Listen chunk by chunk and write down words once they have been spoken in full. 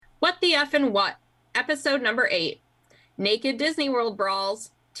the Effin' What? Episode number 8. Naked Disney World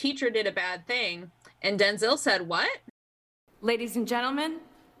brawls. Teacher did a bad thing. And Denzel said what? Ladies and gentlemen,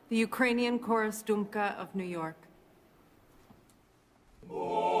 the Ukrainian Chorus Dumka of New York.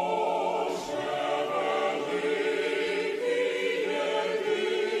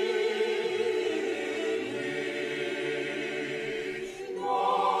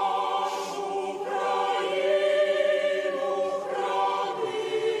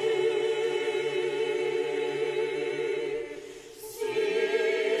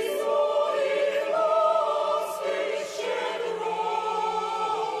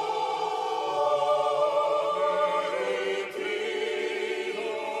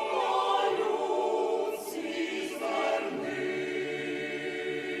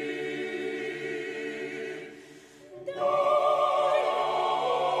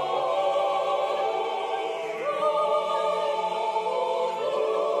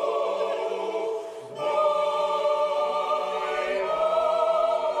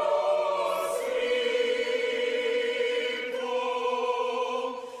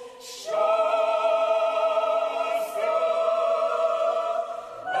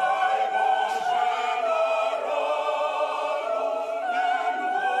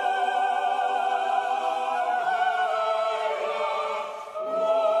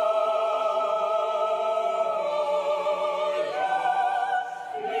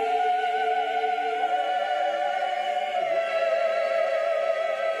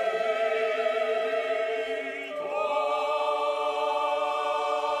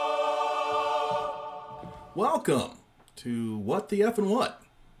 Welcome to What the Effin' What?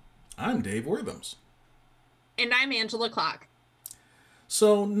 I'm Dave Worthams. And I'm Angela Clock.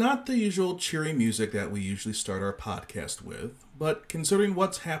 So, not the usual cheery music that we usually start our podcast with, but considering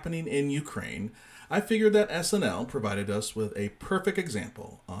what's happening in Ukraine, I figured that SNL provided us with a perfect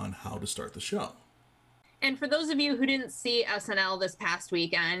example on how to start the show. And for those of you who didn't see SNL this past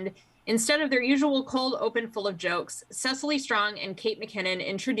weekend, instead of their usual cold open full of jokes, Cecily Strong and Kate McKinnon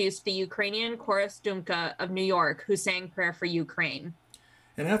introduced the Ukrainian Chorus Dumka of New York, who sang Prayer for Ukraine.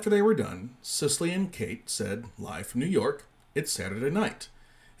 And after they were done, Cecily and Kate said, live from New York, it's Saturday night,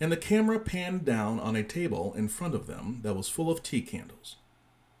 and the camera panned down on a table in front of them that was full of tea candles.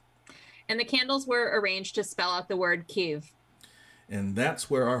 And the candles were arranged to spell out the word Kyiv. And that's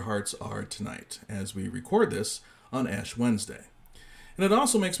where our hearts are tonight, as we record this on Ash Wednesday. And it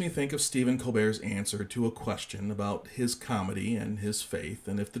also makes me think of Stephen Colbert's answer to a question about his comedy and his faith,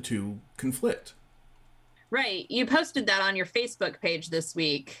 and if the two conflict. Right. You posted that on your Facebook page this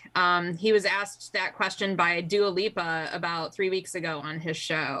week. He was asked that question by Dua Lipa about 3 weeks ago on his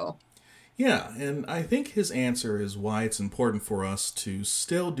show. Yeah, and I think his answer is why it's important for us to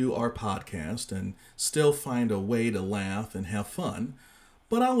still do our podcast and still find a way to laugh and have fun.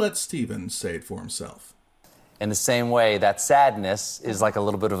 But I'll let Stephen say it for himself. In the same way, that sadness is like a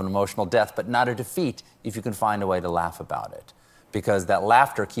little bit of an emotional death, but not a defeat if you can find a way to laugh about it. Because that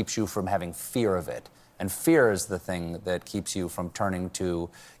laughter keeps you from having fear of it. And fear is the thing that keeps you from turning to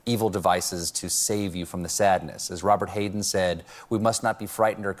evil devices to save you from the sadness. As Robert Hayden said, we must not be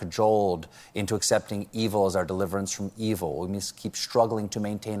frightened or cajoled into accepting evil as our deliverance from evil. We must keep struggling to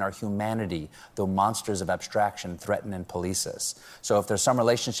maintain our humanity, though monsters of abstraction threaten and police us. So if there's some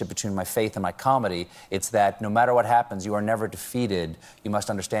relationship between my faith and my comedy, it's that no matter what happens, you are never defeated. You must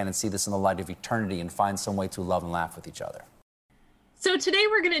understand and see this in the light of eternity and find some way to love and laugh with each other. So today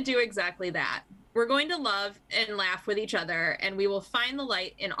we're going to do exactly that. We're going to love and laugh with each other, and we will find the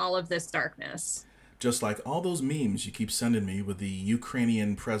light in all of this darkness. Just like all those memes you keep sending me with the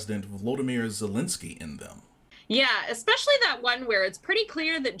Ukrainian President Volodymyr Zelenskyy in them. Yeah, especially that one where it's pretty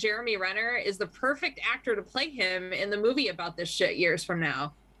clear that Jeremy Renner is the perfect actor to play him in the movie about this shit years from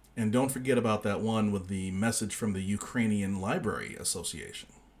now. And don't forget about that one with the message from the Ukrainian Library Association.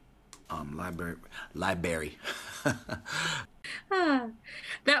 Liberry.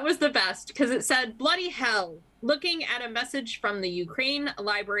 That was the best, because it said, bloody hell, looking at a message from the Ukraine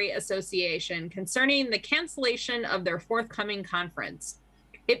Library Association concerning the cancellation of their forthcoming conference.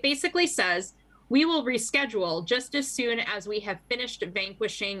 It basically says, we will reschedule just as soon as we have finished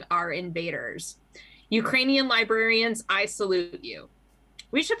vanquishing our invaders. Ukrainian librarians, I salute you.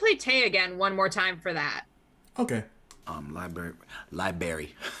 We should play Taye again one more time for that. Okay.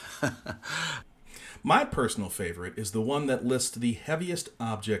 Liberry. My personal favorite is the one that lists the heaviest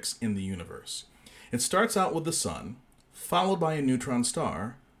objects in the universe. It starts out with the sun, followed by a neutron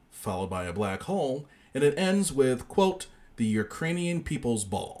star, followed by a black hole, and it ends with, quote, the Ukrainian people's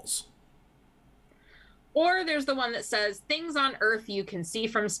balls. Or there's the one that says, things on Earth you can see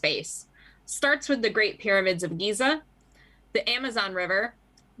from space. Starts with the Great Pyramids of Giza, the Amazon River,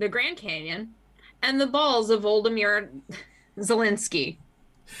 the Grand Canyon, and the balls of Volodymyr Zelenskyy.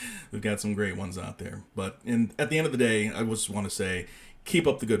 We've got some great ones out there. But at the end of the day, I just want to say, keep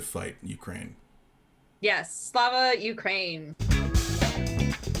up the good fight, Ukraine. Yes, Slava Ukraine.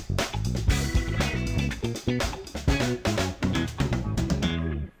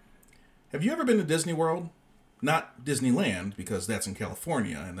 Have you ever been to Disney World? Not Disneyland, because that's in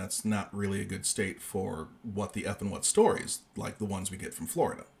California, and that's not really a good state for what the F and what stories, like the ones we get from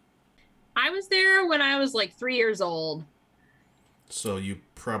Florida. I was there when I was like 3 years old. So you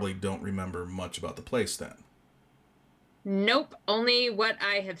probably don't remember much about the place then. Nope, only what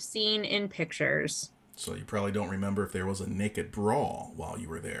I have seen in pictures. So you probably don't remember if there was a naked brawl while you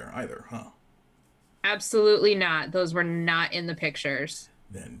were there either, huh? Absolutely not. Those were not in the pictures.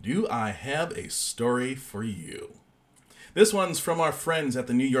 Then do I have a story for you. This one's from our friends at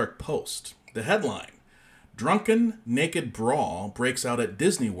the New York Post. The headline, Drunken Naked Brawl Breaks Out at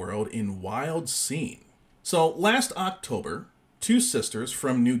Disney World in Wild Scene. So last October, two sisters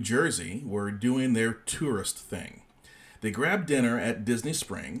from New Jersey were doing their tourist thing. They grabbed dinner at Disney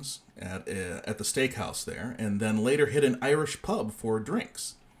Springs, at the steakhouse there, and then later hit an Irish pub for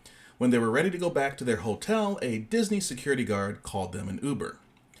drinks. When they were ready to go back to their hotel, a Disney security guard called them an Uber.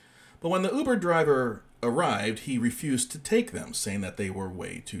 But when the Uber driver arrived, he refused to take them, saying that they were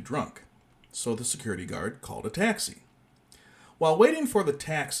way too drunk. So the security guard called a taxi. While waiting for the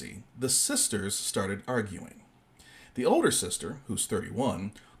taxi, the sisters started arguing. The older sister, who's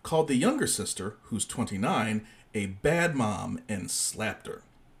 31, called the younger sister, who's 29, a bad mom and slapped her.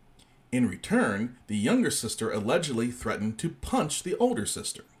 In return, the younger sister allegedly threatened to punch the older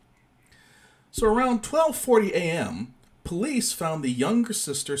sister. So around 12:40 a.m., police found the younger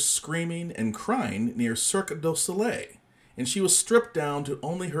sister screaming and crying near Cirque du Soleil, and she was stripped down to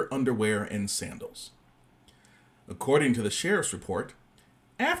only her underwear and sandals. According to the sheriff's report,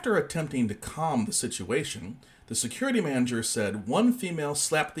 after attempting to calm the situation, the security manager said one female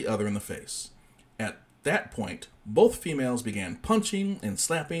slapped the other in the face. At that point, both females began punching and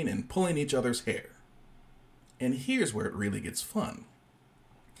slapping and pulling each other's hair. And here's where it really gets fun.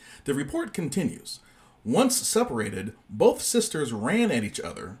 The report continues. Once separated, both sisters ran at each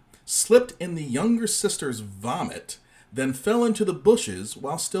other, slipped in the younger sister's vomit, then fell into the bushes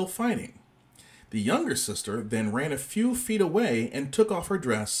while still fighting. The younger sister then ran a few feet away and took off her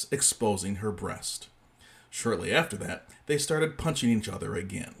dress, exposing her breast. Shortly after that, they started punching each other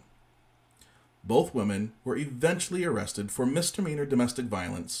again. Both women were eventually arrested for misdemeanor domestic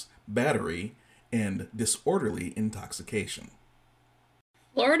violence, battery, and disorderly intoxication.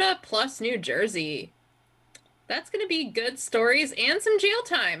 Florida plus New Jersey. That's going to be good stories and some jail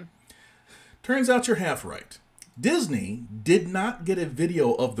time. Turns out you're half right. Disney did not get a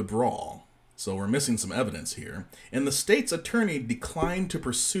video of the brawl, so we're missing some evidence here, and the state's attorney declined to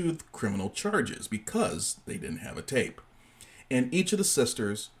pursue criminal charges because they didn't have a tape. And each of the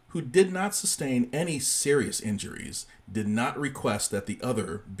sisters, who did not sustain any serious injuries, did not request that the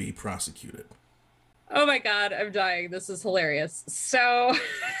other be prosecuted. Oh my God, I'm dying. This is hilarious. So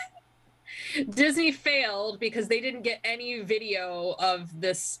Disney failed because they didn't get any video of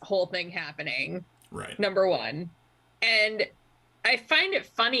this whole thing happening. Right. Number one. And I find it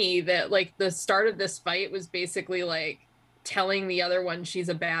funny that like the start of this fight was basically like telling the other one she's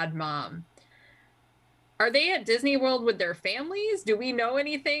a bad mom. Are they at Disney World with their families? Do we know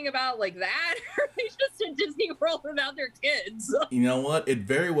anything about like that? Or are they just at Disney World without their kids? You know what? It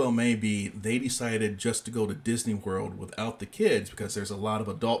very well may be they decided just to go to Disney World without the kids because there's a lot of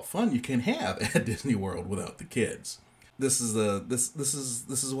adult fun you can have at Disney World without the kids. This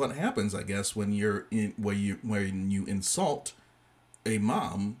is what happens, I guess, when when you insult a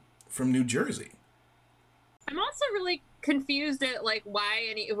mom from New Jersey. I'm also really confused at like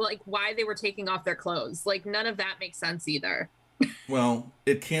why they were taking off their clothes. Like none of that makes sense either. Well,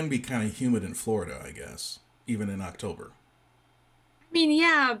 it can be kind of humid in Florida, I guess, even in October. I mean,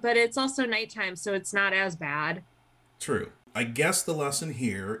 yeah, but it's also nighttime, so it's not as bad. True. I guess the lesson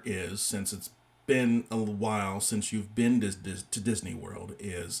here is, since it's been a while since you've been to Disney World,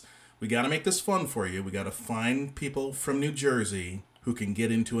 is we got to make this fun for you. We got to find people from New Jersey who can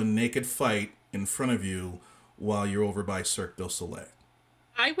get into a naked fight in front of you while you're over by Cirque du Soleil.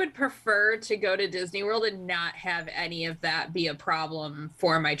 I would prefer to go to Disney World and not have any of that be a problem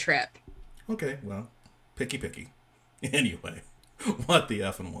for my trip. Okay, well, picky. Anyway, what the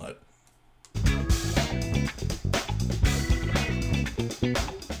F and what?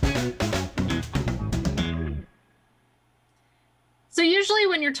 So usually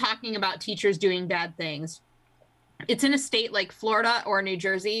when you're talking about teachers doing bad things, it's in a state like Florida or New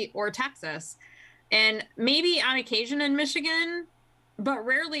Jersey or Texas. And maybe on occasion in Michigan, but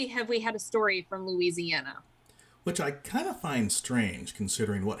rarely have we had a story from Louisiana. Which I kind of find strange,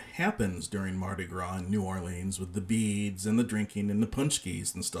 considering what happens during Mardi Gras in New Orleans with the beads and the drinking and the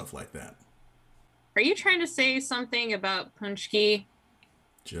punchkis and stuff like that. Are you trying to say something about punchki?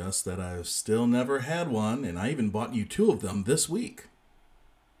 Just that I've still never had one, and I even bought you 2 of them this week.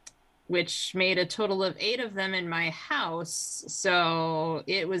 Which made a total of 8 of them in my house, so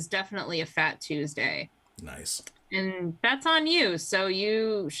it was definitely a Fat Tuesday. Nice. And that's on you, so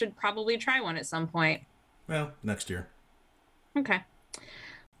you should probably try one at some point. Well, next year. Okay.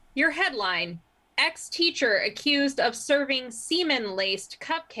 Your headline: ex-teacher accused of serving semen-laced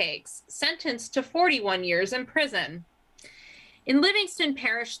cupcakes, sentenced to 41 years in prison. In Livingston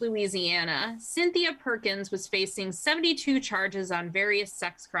Parish, Louisiana, Cynthia Perkins was facing 72 charges on various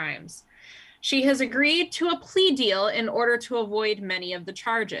sex crimes. She has agreed to a plea deal in order to avoid many of the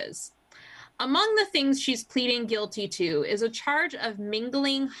charges. Among the things she's pleading guilty to is a charge of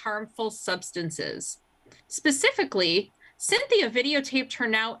mingling harmful substances. Specifically, Cynthia videotaped her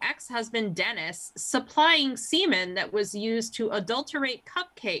now ex-husband Dennis supplying semen that was used to adulterate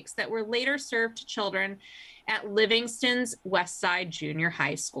cupcakes that were later served to children at Livingston's Westside Junior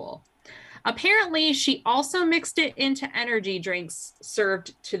High School. Apparently, she also mixed it into energy drinks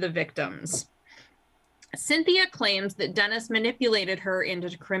served to the victims. Cynthia claims that Dennis manipulated her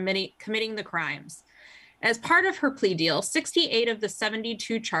into committing the crimes. As part of her plea deal, 68 of the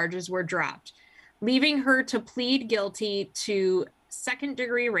 72 charges were dropped, leaving her to plead guilty to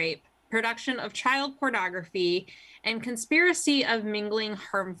second-degree rape, production of child pornography, and conspiracy of mingling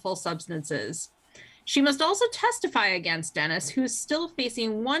harmful substances. She must also testify against Dennis, who's still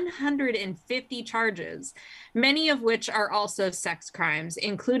facing 150 charges, many of which are also sex crimes,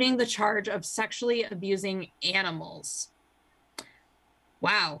 including the charge of sexually abusing animals.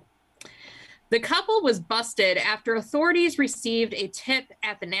 Wow. The couple was busted after authorities received a tip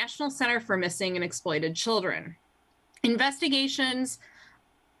at the National Center for Missing and Exploited Children. Investigations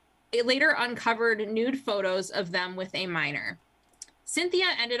later uncovered nude photos of them with a minor. Cynthia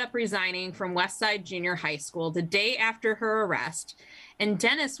ended up resigning from Westside Junior High School the day after her arrest, and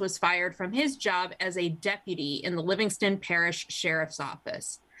Dennis was fired from his job as a deputy in the Livingston Parish Sheriff's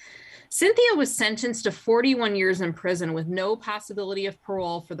Office. Cynthia was sentenced to 41 years in prison with no possibility of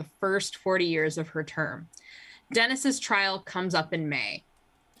parole for the first 40 years of her term. Dennis's trial comes up in May.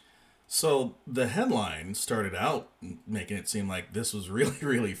 So the headline started out making it seem like this was really,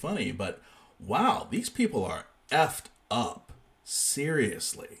 really funny, but wow, these people are effed up.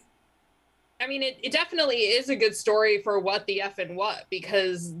 Seriously. I mean, it definitely is a good story for what the effing what,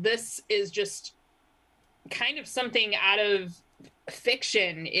 because this is just kind of something out of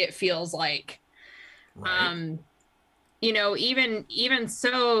fiction, it feels like. Right. You know, even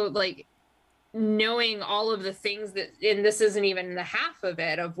so, like, knowing all of the things that, and this isn't even the half of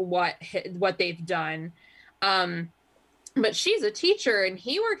it of what they've done, but she's a teacher and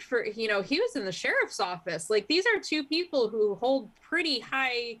he worked for, he was in the sheriff's office. Like, these are 2 people who hold pretty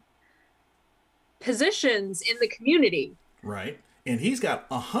high positions in the community. Right. And he's got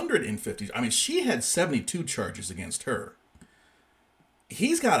 150. I mean, she had 72 charges against her.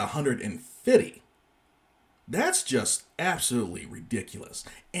 He's got 150. That's just absolutely ridiculous.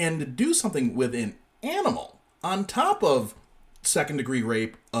 And to do something with an animal on top of second-degree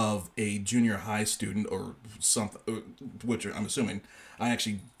rape of a junior high student or something, which I'm assuming, I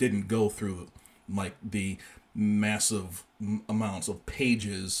actually didn't go through like the massive amounts of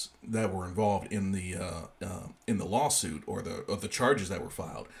pages that were involved in the lawsuit or the charges that were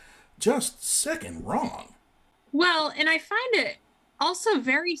filed. Just sick and wrong. Well, and I find it also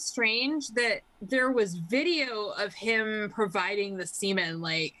very strange that there was video of him providing the semen.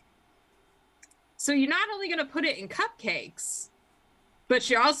 Like, so you're not only going to put it in cupcakes, but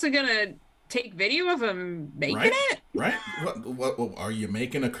you're also going to take video of him making it? Right. What are you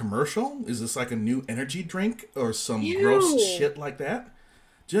making a commercial? Is this like a new energy drink or some Ew. gross shit like that?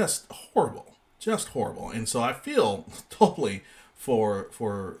 Just horrible. Just horrible. And so I feel totally for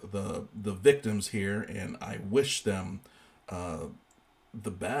the victims here, and I wish them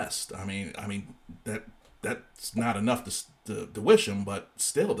the best. I mean that's not enough to wish them, but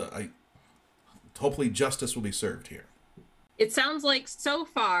still, hopefully justice will be served here. It sounds like so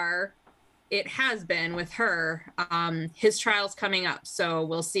far it has been with her. His trial's coming up, so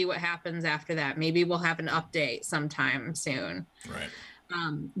we'll see what happens after that. Maybe we'll have an update sometime soon. Right.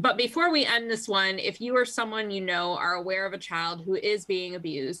 But before we end this one, if you or someone you know are aware of a child who is being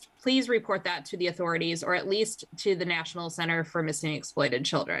abused, please report that to the authorities, or at least to the National Center for Missing and Exploited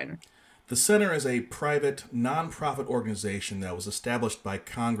Children. The center is a private, nonprofit organization that was established by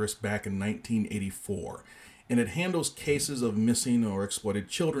Congress back in 1984. and it handles cases of missing or exploited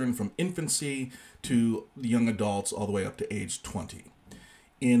children from infancy to young adults all the way up to age 20.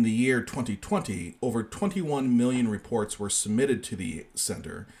 In the year 2020, over 21 million reports were submitted to the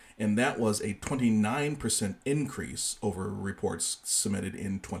center, and that was a 29% increase over reports submitted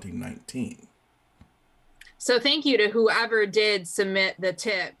in 2019. So thank you to whoever did submit the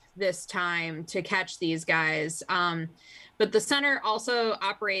tip this time to catch these guys. But the center also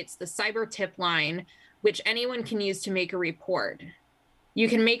operates the cyber tip line, which anyone can use to make a report. You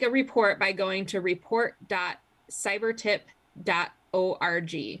can make a report by going to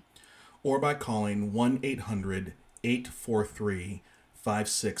report.cybertip.org. Or by calling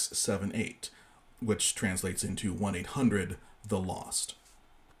 1-800-843-5678, which translates into 1-800-THE-LOST.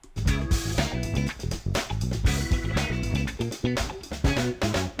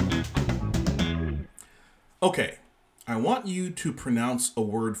 Okay, I want you to pronounce a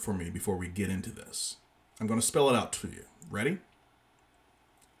word for me before we get into this. I'm going to spell it out to you. Ready?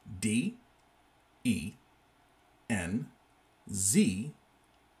 D-E-N-Z-E-L.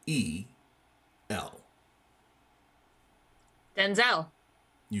 Denzel.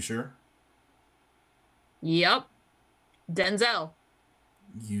 You sure? Yep. Denzel.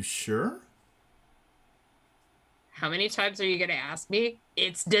 You sure? How many times are you going to ask me?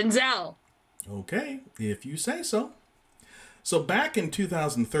 It's Denzel. Okay, if you say so. So back in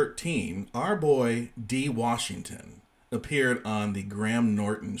 2013, our boy D. Washington appeared on the Graham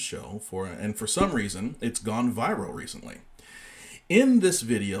Norton show and for some reason, it's gone viral recently. In this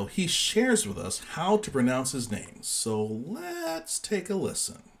video, he shares with us how to pronounce his name. So let's take a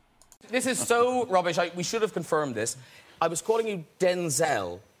listen. This is so rubbish. We should have confirmed this. I was calling you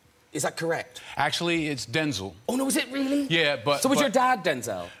Denzel. Is that correct? Actually, it's Denzel. Oh, no, is it really? Yeah, but... So was your dad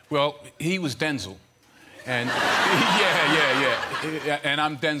Denzel? Well, he was Denzel. And... yeah. And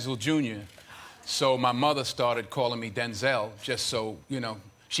I'm Denzel Jr. So my mother started calling me Denzel, just so, you know,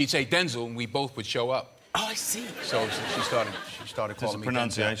 she'd say Denzel, and we both would show up. Oh, I see. So she started calling me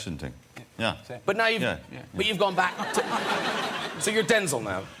pronunciation Denzel. thing. Yeah. But now you've... Yeah. But you've gone back to... So you're Denzel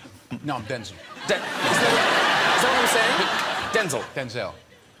now? No, I'm Denzel. Is that what I'm saying? Denzel.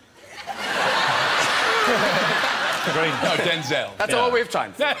 Great. No, Denzel. That's all we have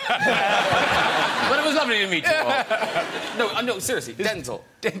time for. But it was lovely to meet you all. No, seriously, Denzel.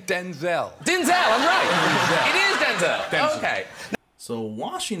 Denzel. Denzel, I'm right. It is Denzel. Okay. So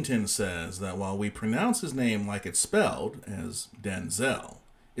Washington says that while we pronounce his name like it's spelled as Denzel,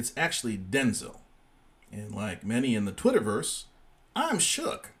 it's actually Denzel. And like many in the Twitterverse, I'm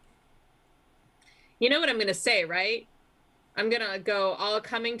shook. You know what I'm going to say, right? I'm going to go all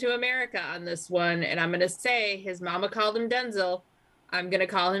Coming to America on this one, and I'm going to say his mama called him Denzel. I'm going to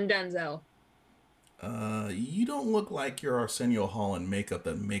call him Denzel. You don't look like your Arsenio Hall in makeup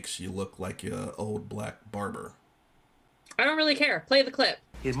that makes you look like your old black barber. I don't really care. Play the clip.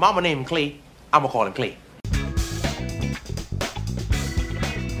 His mama named him Clay. I'm gonna call him Clay.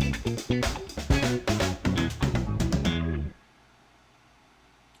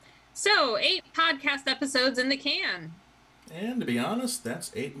 So, 8 podcast episodes in the can. And to be honest,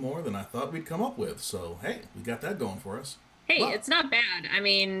 that's 8 more than I thought we'd come up with. So, hey, we got that going for us. Hey, Wow. It's not bad. I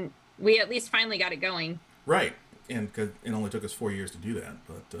mean, we at least finally got it going. Right. And 'cause it only took us 4 years to do that.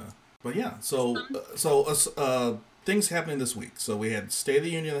 But yeah, so things happening this week. So we had State of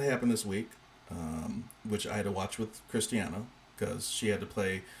the Union that happened this week, which I had to watch with Christiana because she had to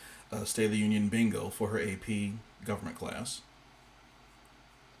play State of the Union bingo for her AP government class.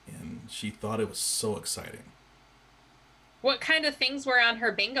 And she thought it was so exciting. What kind of things were on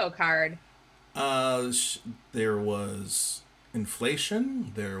her bingo card? There was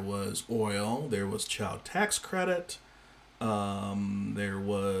inflation, there was oil, there was child tax credit, there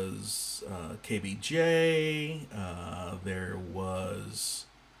was KBJ, there was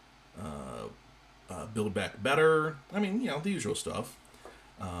Build Back Better. I mean, the usual stuff.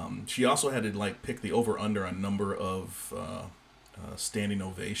 She also had to pick the over-under on number of standing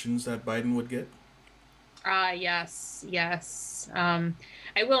ovations that Biden would get. Yes.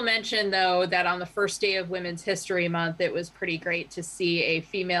 I will mention, though, that on the first day of Women's History Month, it was pretty great to see a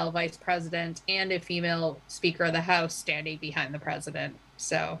female vice president and a female Speaker of the House standing behind the president.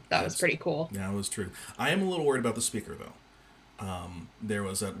 So that was pretty cool. Yeah, it was true. I am a little worried about the Speaker, though. There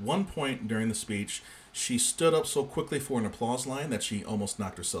was at one point during the speech, she stood up so quickly for an applause line that she almost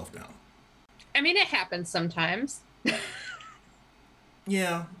knocked herself down. I mean, it happens sometimes.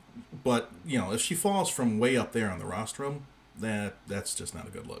 Yeah, but, if she falls from way up there on the rostrum, that's just not a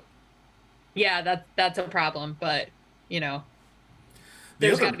good look. Yeah, that's a problem, but,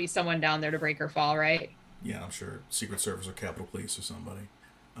 there's got to be someone down there to break her fall, right? Yeah, I'm sure. Secret Service or Capitol Police or somebody.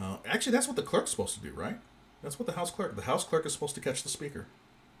 Actually, that's what the clerk's supposed to do, right? That's what the House Clerk. The House Clerk is supposed to catch the Speaker.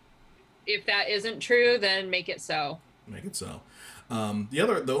 If that isn't true, then make it so. Make it so.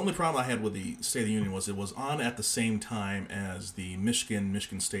 The only problem I had with the State of the Union was it was on at the same time as the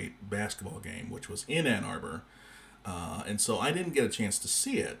Michigan State basketball game, which was in Ann Arbor, and so I didn't get a chance to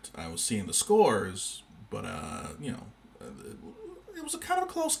see it. I was seeing the scores, but it was a kind of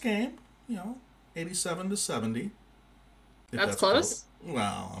a close game. 87-70. That's close.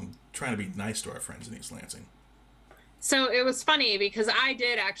 Well, I'm trying to be nice to our friends in East Lansing. So it was funny because I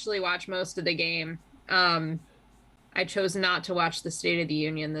did actually watch most of the game. I chose not to watch the State of the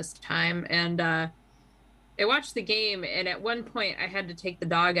Union this time. And I watched the game, and at one point I had to take the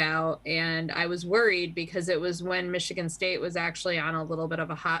dog out, and I was worried because it was when Michigan State was actually on a little bit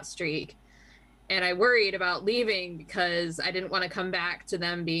of a hot streak. And I worried about leaving because I didn't want to come back to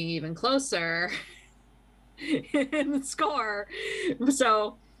them being even closer in the score.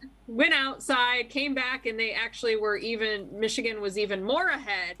 So went outside, came back, and they actually were Michigan was even more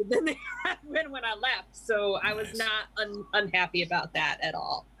ahead than they had been when I left. So I was not unhappy about that at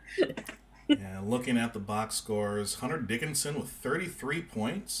all. Yeah, looking at the box scores, Hunter Dickinson with 33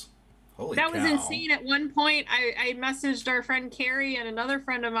 points. Holy cow. That was insane. At one point, I messaged our friend Carrie and another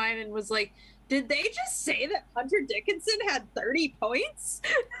friend of mine and was like, did they just say that Hunter Dickinson had 30 points?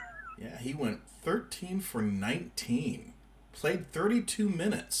 Yeah, he went 13 for 19. Played 32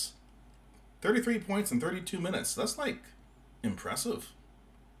 minutes. 33 points in 32 minutes. That's, impressive.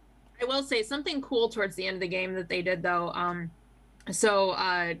 I will say something cool towards the end of the game that they did, though.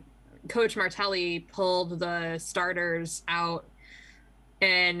 Coach Martelli pulled the starters out,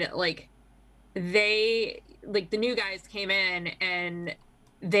 and, the new guys came in, and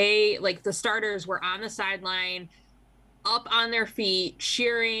they, the starters were on the sideline, up on their feet,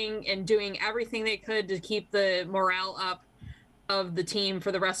 cheering and doing everything they could to keep the morale up of the team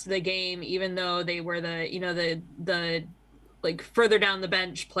for the rest of the game, even though they were the further down the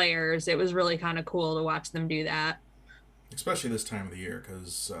bench players. It was really kind of cool to watch them do that. Especially this time of the year,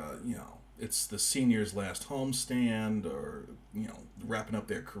 because, it's the seniors' last homestand, or, wrapping up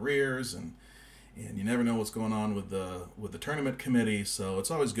their careers, and you never know what's going on with the tournament committee, so it's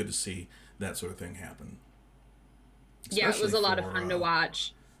always good to see that sort of thing happen. Yeah, it was a lot of fun to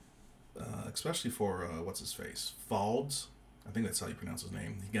watch. Especially for, what's-his-face? Faulds? I think that's how you pronounce his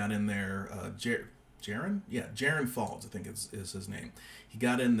name. He got in there, Jaron? Yeah, Jaron Faulds, I think is his name. He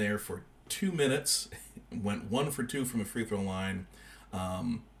got in there for 2 minutes, went 1 for 2 from the free throw line,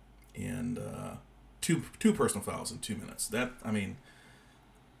 and two personal fouls in 2 minutes. That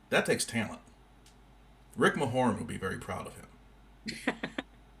takes talent. Rick Mahorn would be very proud of him.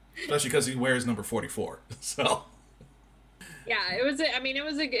 Especially because he wears number 44. So... Yeah, it was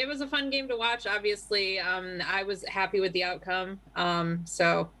a fun game to watch. Obviously, I was happy with the outcome.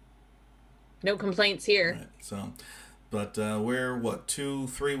 So no complaints here. Right, so, but we're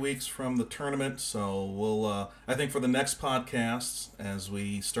 2-3 weeks from the tournament. So we'll, I think for the next podcasts, as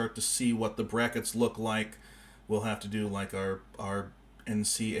we start to see what the brackets look like, we'll have to do our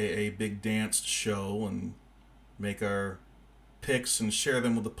NCAA big dance show and make our picks and share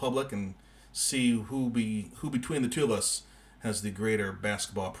them with the public and see who between the two of us has the greater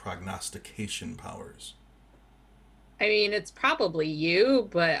basketball prognostication powers. It's probably you,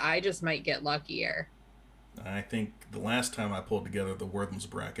 but I just might get luckier. I think the last time I pulled together the Wortham's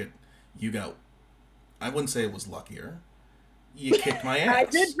bracket, I wouldn't say it was luckier. You kicked my ass. I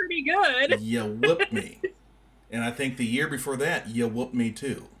did pretty good. You whooped me. And I think the year before that, you whooped me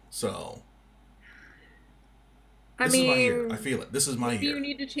too. So... This is my year. I feel it. This is my year. You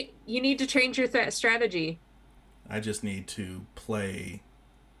need to change your strategy. I just need to play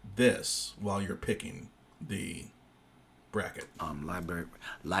this while you're picking the bracket.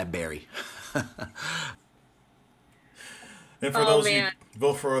 Liberry. And for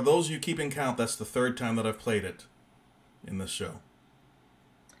those you keeping count, that's the 3rd time that I've played it in this show.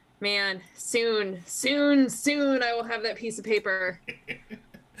 Man, soon I will have that piece of paper.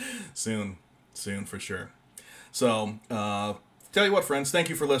 Soon for sure. So, tell you what, friends, thank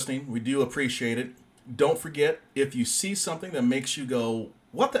you for listening. We do appreciate it. Don't forget, if you see something that makes you go,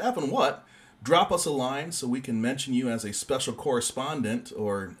 what the effing what, drop us a line so we can mention you as a special correspondent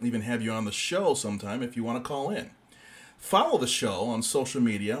or even have you on the show sometime if you want to call in. Follow the show on social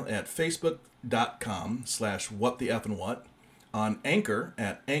media at facebook.com/whattheeffingwhat, on Anchor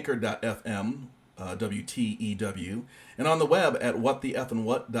at anchor.fm, WTEW, and on the web at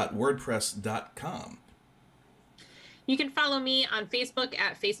whattheeffingwhat.wordpress.com. You can follow me on Facebook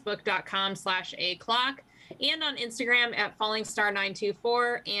at facebook.com/aclock and on Instagram at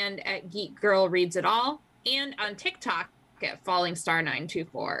FallingStar924 and at Geek Girl Reads It All and on TikTok at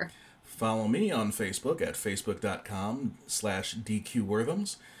FallingStar924. Follow me on Facebook at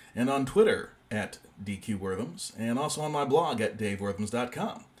facebook.com/DQWorthams and on Twitter at DQWorthams and also on my blog at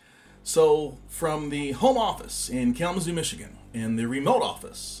DaveWorthams.com. So, from the home office in Kalamazoo, Michigan, and the remote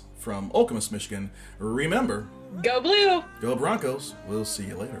office from Okemos, Michigan, remember, Go Blue! Go Broncos. We'll see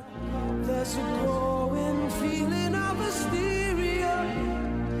you later. There's a growing feeling of hysteria,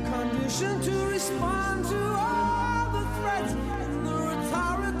 conditioned to respond to all the threats and the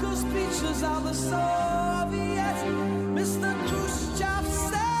rhetorical speeches of the Soviets. Mr. Khrushchev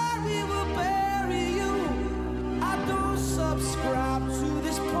said we will bury you. I don't subscribe to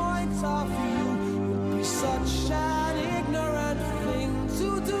this point of view. It'd be such an ignorant thing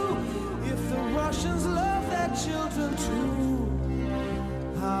to do if the Russians love their children too.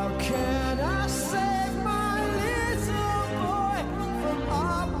 How can I save my little boy from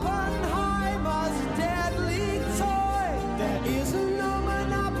Oppenheimer's deadly toy? There is no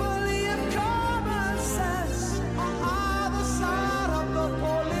monopoly of common sense on either side of the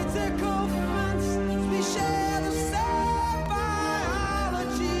political fence. We share the same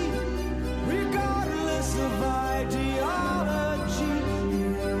biology, regardless of ideology.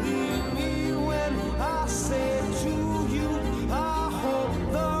 Believe me when I say to you, I hope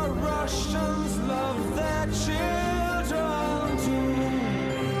the Russians love their children too.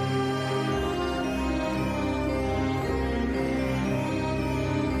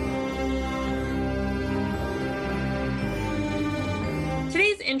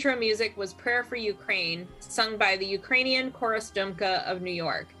 Today's intro music was Prayer for Ukraine, sung by the Ukrainian Chorus Dumka of New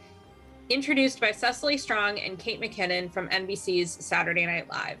York, introduced by Cecily Strong and Kate McKinnon from NBC's Saturday Night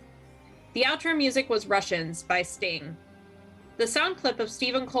Live. The outro music was Russians by Sting. The sound clip of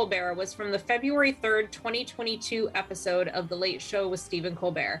Stephen Colbert was from the February 3rd, 2022 episode of The Late Show with Stephen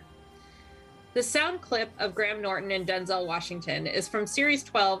Colbert. The sound clip of Graham Norton and Denzel Washington is from Series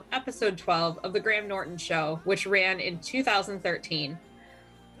 12, Episode 12 of The Graham Norton Show, which ran in 2013.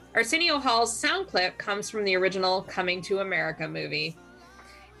 Arsenio Hall's sound clip comes from the original Coming to America movie.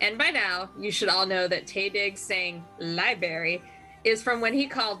 And by now, you should all know that Taye Diggs saying Liberry is from When He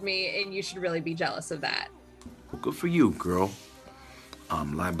Called Me, and you should really be jealous of that. Well, good for you, girl.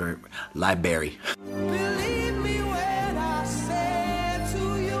 Liberry.